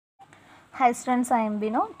Hi students, I am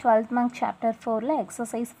Bino. 12th Maths-Chapter 4 la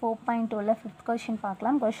exercise 4.2 la 5th question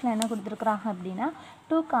பார்க்கலாம். question என்ன கொடுத்திருக்காங்க அப்படினா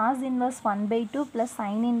 2 cos inverse 1/2 plus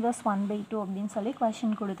sin inverse 1/2 அப்படினு சொல்லி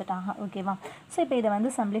question கொடுத்துட்டாங்க. ஓகேவா? சோ இப்போ இத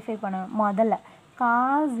வந்து simplify பண்ணனும். முதல்ல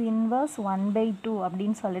cos inverse 1/2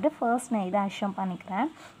 அப்படினு சொல்லிட்டு first நான் இத assume பண்ணிக்கிறேன்.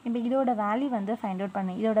 இப்போ இதோட வேல்யூ வந்து ஃபைண்ட் அவுட்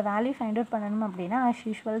பண்ணு. இதோட வேல்யூ ஃபைண்ட் அவுட் பண்ணனும் அப்படினா as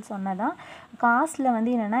usual சொன்னதா cosல வந்து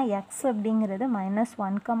என்னன்னா x அப்படிங்கிறது -1,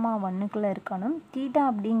 1 குள்ள இருக்கணும். θ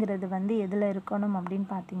அப்படிங்கிறது வந்து எதுல இருக்கணும் அப்படினு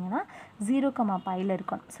பாத்தீங்கன்னா 0, πல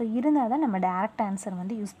இருக்கணும். சோ இருந்தா தான் நம்ம டைரக்ட் ஆன்சர்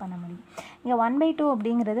வந்து யூஸ் பண்ண முடியும். இங்க 1/2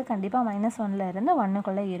 அப்படிங்கிறது கண்டிப்பா -1ல இருந்து 1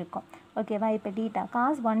 குள்ள இருக்கும். ஓகேவா? இப்போ θ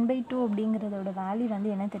cos 1/2 அப்படிங்கிறதோட வேல்யூ வந்து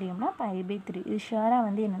என்ன தெரியும்னா π/3. இது ஷூரா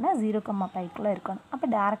வந்து என்னன்னா 0, πக்குள்ள இருக்கணும். அப்ப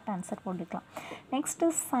டைரக்ட் ஆன்சர் போட்டுக்கலாம். Next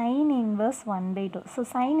sin inverse 1/2. So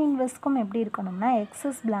sin inverseக்கும் எப்படி இருக்கணும்னா x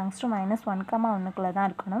belongs to -1, 1 குள்ள தான்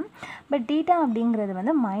இருக்கணும். பட் θ அப்படிங்கிறது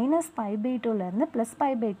வந்து -π/2ல இருந்து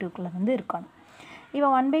 +π/2 குள்ள வந்து இருக்கணும். இப்போ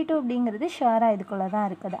 1/2 அப்படிங்கிறது ஷூரா இதுக்குள்ள தான்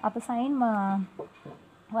இருக்குது. அப்ப sin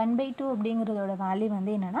 1/2 அப்படிங்கிறதோட வேல்யூ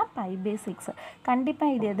வந்து என்னன்னா π/6. கண்டிப்பா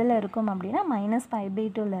இது எதுல இருக்கும் அப்படினா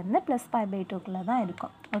 -π/2ல இருந்து +π/2 குள்ள தான்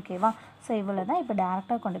இருக்கும். ஓகேவா? சோ இவ்வளவுதான். இப்போ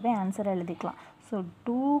டைரக்ட்டா கொண்டு போய் ஆன்சர் எழுதிக்கலாம். So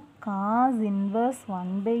 2 cos inverse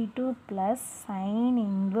 1/2 plus sin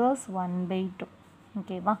inverse 1/2.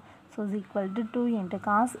 ஓகேவா? So is equal to 2 into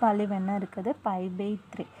cos value என்ன இருக்குது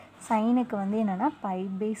π/3. sinக்கு வந்து என்னன்னா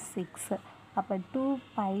π/6. அப்ப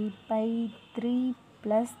 2π/3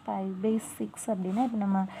 plus π/6 அப்படினா இப்போ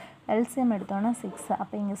நம்ம LCM எடுத்தோம்னா 6.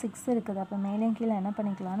 அப்ப இங்க 6 இருக்குது. அப்ப மேலேயும் கீழ என்ன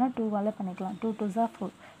பண்ணிக்கலாம்னா 2 வால பண்ணிக்கலாம். 2 2s are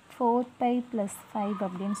 4. 4π plus 5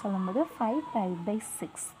 அப்படினு சொல்லும்போது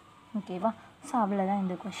 5π/6. ஓகேவா? சோ அவ்வளவுதான்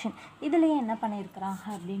இந்த क्वेश्चन. இதுலயே என்ன பண்ணிருக்காங்க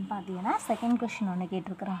அப்படினு பாத்தீங்கன்னா செகண்ட் क्वेश्चन ஒன்னு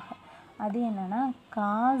கேட்டிருக்காங்க. அது என்னன்னா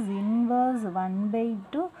cos inverse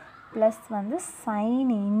 1/2 plus வந்து sin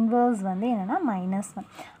inverse வந்து என்னன்னா -1.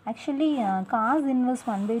 ஆக்சுவலி cos inverse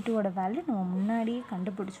 1/2 ஓட வேல்யூ நம்ம முன்னாடியே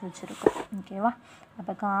கண்டுபிடிச்சு வச்சிருக்கோம். ஓகேவா? அப்ப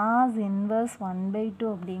cos inverse 1/2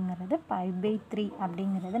 அப்படிங்கிறது π/3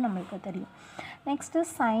 அப்படிங்கிறது நமக்கு தெரியும். நெக்ஸ்ட்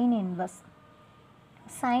sin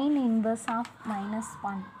inverse of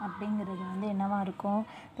 -1 அப்படிங்கிறது வந்து என்னவா இருக்கும்?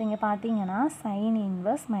 இப்போ இங்க பாத்தீங்கன்னா sin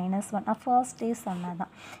inverse -1 நான் ஃபர்ஸ்ட் டே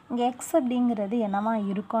சொன்னதான். இங்க x அப்படிங்கிறது என்னவா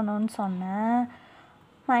இருக்கணும்னு சொன்னேன்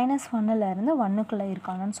 -1ல இருந்து 1குள்ள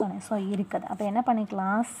இருக்கணும்னு சொன்னேன். சோ இருக்குது. அப்ப என்ன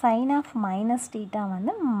பண்ணிக்கலாம்? sin of -θ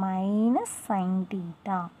வந்து -sin θ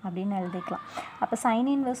அப்படினு எழுதிக்கலாம். அப்ப sin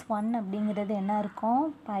inverse 1 அப்படிங்கிறது என்ன இருக்கும்?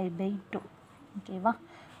 π/2. ஓகேவா?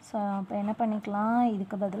 சோ அப்ப என்ன பண்ணிக்கலாம்?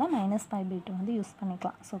 இதுக்கு பதிலா -π/2 வந்து யூஸ்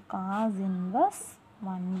பண்ணிக்கலாம். So cos inverse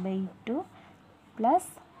 1/2 plus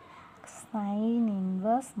sin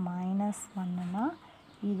inverse -1னா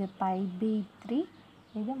இது π/3,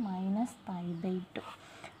 இது -π/2.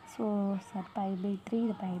 ஸோ சார் π/3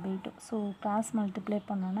 இது π/2. ஸோ கிராஸ் மல்டிப்ளை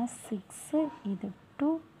பண்ணோன்னா 6, இது 2,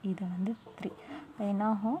 இது வந்து 3. என்ன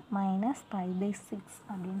ஆகும்? -π/6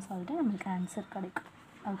 அப்படின்னு சொல்லிட்டு நம்மளுக்கு ஆன்சர் கிடைக்கும்.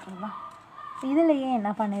 ஓகேவா? இதுலேயே என்ன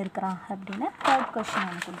பண்ணியிருக்கிறாங்க அப்படின்னா தேர்ட் கொஸ்டின்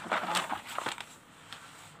ஒன்று கொடுத்துருக்குறாங்க.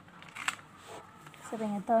 சரி,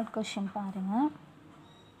 நீங்கள் தேர்ட் கொஸ்டின் பாருங்கள்.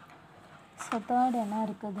 ஸோ தேர்ட் என்ன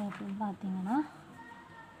இருக்குது அப்படின்னு பார்த்தீங்கன்னா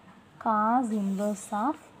cos inverse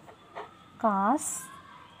of cos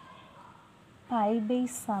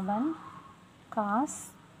π/7 cos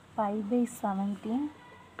π/17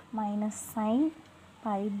 minus sin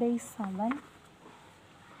π/7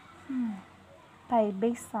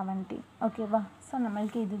 π/17. ஓகேவா? ஸோ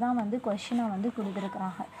நம்மளுக்கு இதுதான் வந்து கொஷினை வந்து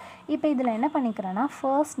கொடுத்துருக்குறாங்க. இப்போ இதில் என்ன பண்ணிக்கிறேன்னா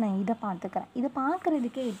ஃபர்ஸ்ட் நான் இதை பார்த்துக்கிறேன். இது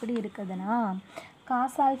பார்க்குறதுக்கே எப்படி இருக்குதுன்னா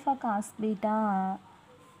cos alpha cos beta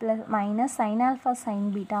plus minus sin alpha sin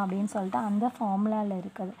beta அப்படின்னு சொல்லிட்டு அந்த ஃபார்முலாவில்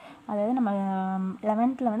இருக்குது. அதாவது நம்ம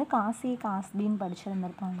 11th வந்து cos A cos Bன்னு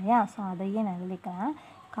படிச்சிருந்துருப்போம் இல்லையா? ஸோ அதையே நான் எழுதிக்கிறேன்.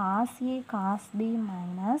 cos A cos B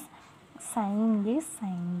minus sin A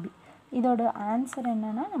sin B. இதோட ஆன்சர்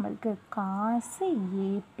என்னன்னா நம்மளுக்கு cos A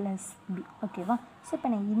plus B. ஓகேவா? ஸோ இப்போ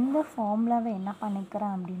நான் இந்த ஃபார்முலாவை என்ன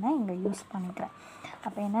பண்ணிக்கிறேன் அப்படின்னா இங்கே யூஸ் பண்ணிக்கிறேன்.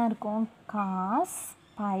 அப்போ என்ன இருக்கும்? cos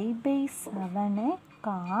π/7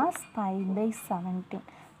 cos π/17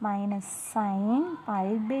 minus sin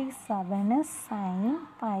π/7 sin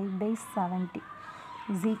π/17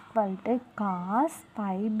 is equal to cos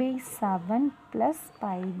π/7 plus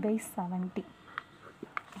π/17.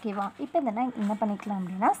 ஓகேவா? இப்போ இதை நான் என்ன பண்ணிக்கலாம்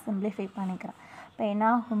அப்படின்னா சிம்பிளிஃபை பண்ணிக்கிறேன். இப்போ என்ன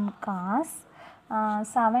ஆகும்? cos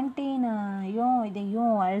 17யும்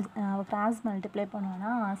இதையும் கிராஸ் மல்டிப்ளை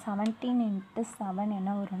பண்ணோன்னா 17 × 7 என்ன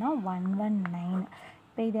வரும்னா 119.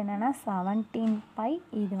 இப்போ இது என்னென்னா 17π,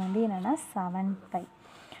 இது வந்து என்னென்னா 7π.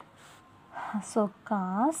 ஸோ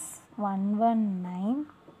cos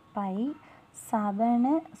 119π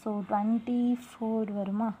 7, ஸோ 24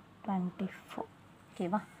 வருமா? 24.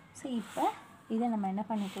 ஓகேவா? ஸோ இப்போ இதை நம்ம என்ன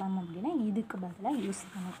பண்ணிக்கலாம் அப்படின்னா இதுக்கு பதிலாக யூஸ்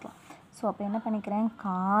பண்ணிக்கலாம். ஸோ அப்போ என்ன பண்ணிக்கிறேன்,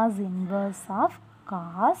 cos inverse of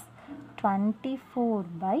cos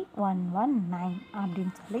 24/119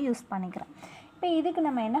 அப்படின்னு சொல்லி யூஸ் பண்ணிக்கிறேன். இப்போ இதுக்கு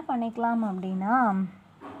நம்ம என்ன பண்ணிக்கலாம் அப்படின்னா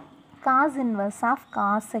cos inverse of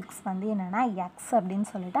cos x வந்து என்னென்னா x அப்படின்னு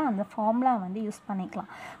சொல்லிட்டு அந்த ஃபார்முலா வந்து யூஸ்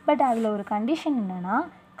பண்ணிக்கலாம். பட் அதில் ஒரு கண்டிஷன் என்னென்னா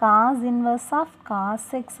cos inverse of cos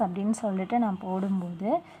x அப்படின்னு சொல்லிட்டு நான் போடும்போது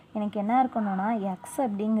எனக்கு என்ன இருக்கணும்னா x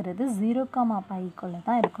அப்படிங்கிறது 0,πக்குள்ளே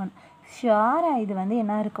தான் இருக்கணும். ஷியோராக இது வந்து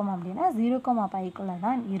என்ன இருக்கும் அப்படின்னா 0,πக்குள்ளே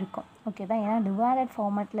தான் இருக்கும். ஓகேவா? ஏன்னா டிவைடட்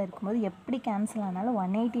ஃபார்மேட்டில் இருக்கும்போது எப்படி கேன்சல் ஆனாலும்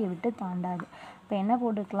 180 விட்டு தாண்டாது. இப்போ என்ன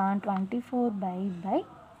போட்டுக்கலாம், 24/by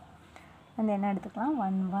வந்து என்ன எடுத்துக்கலாம்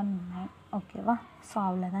 119. ஓகேவா? ஸோ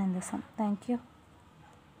அவ்வளோதான் இந்த சம். தேங்க்யூ.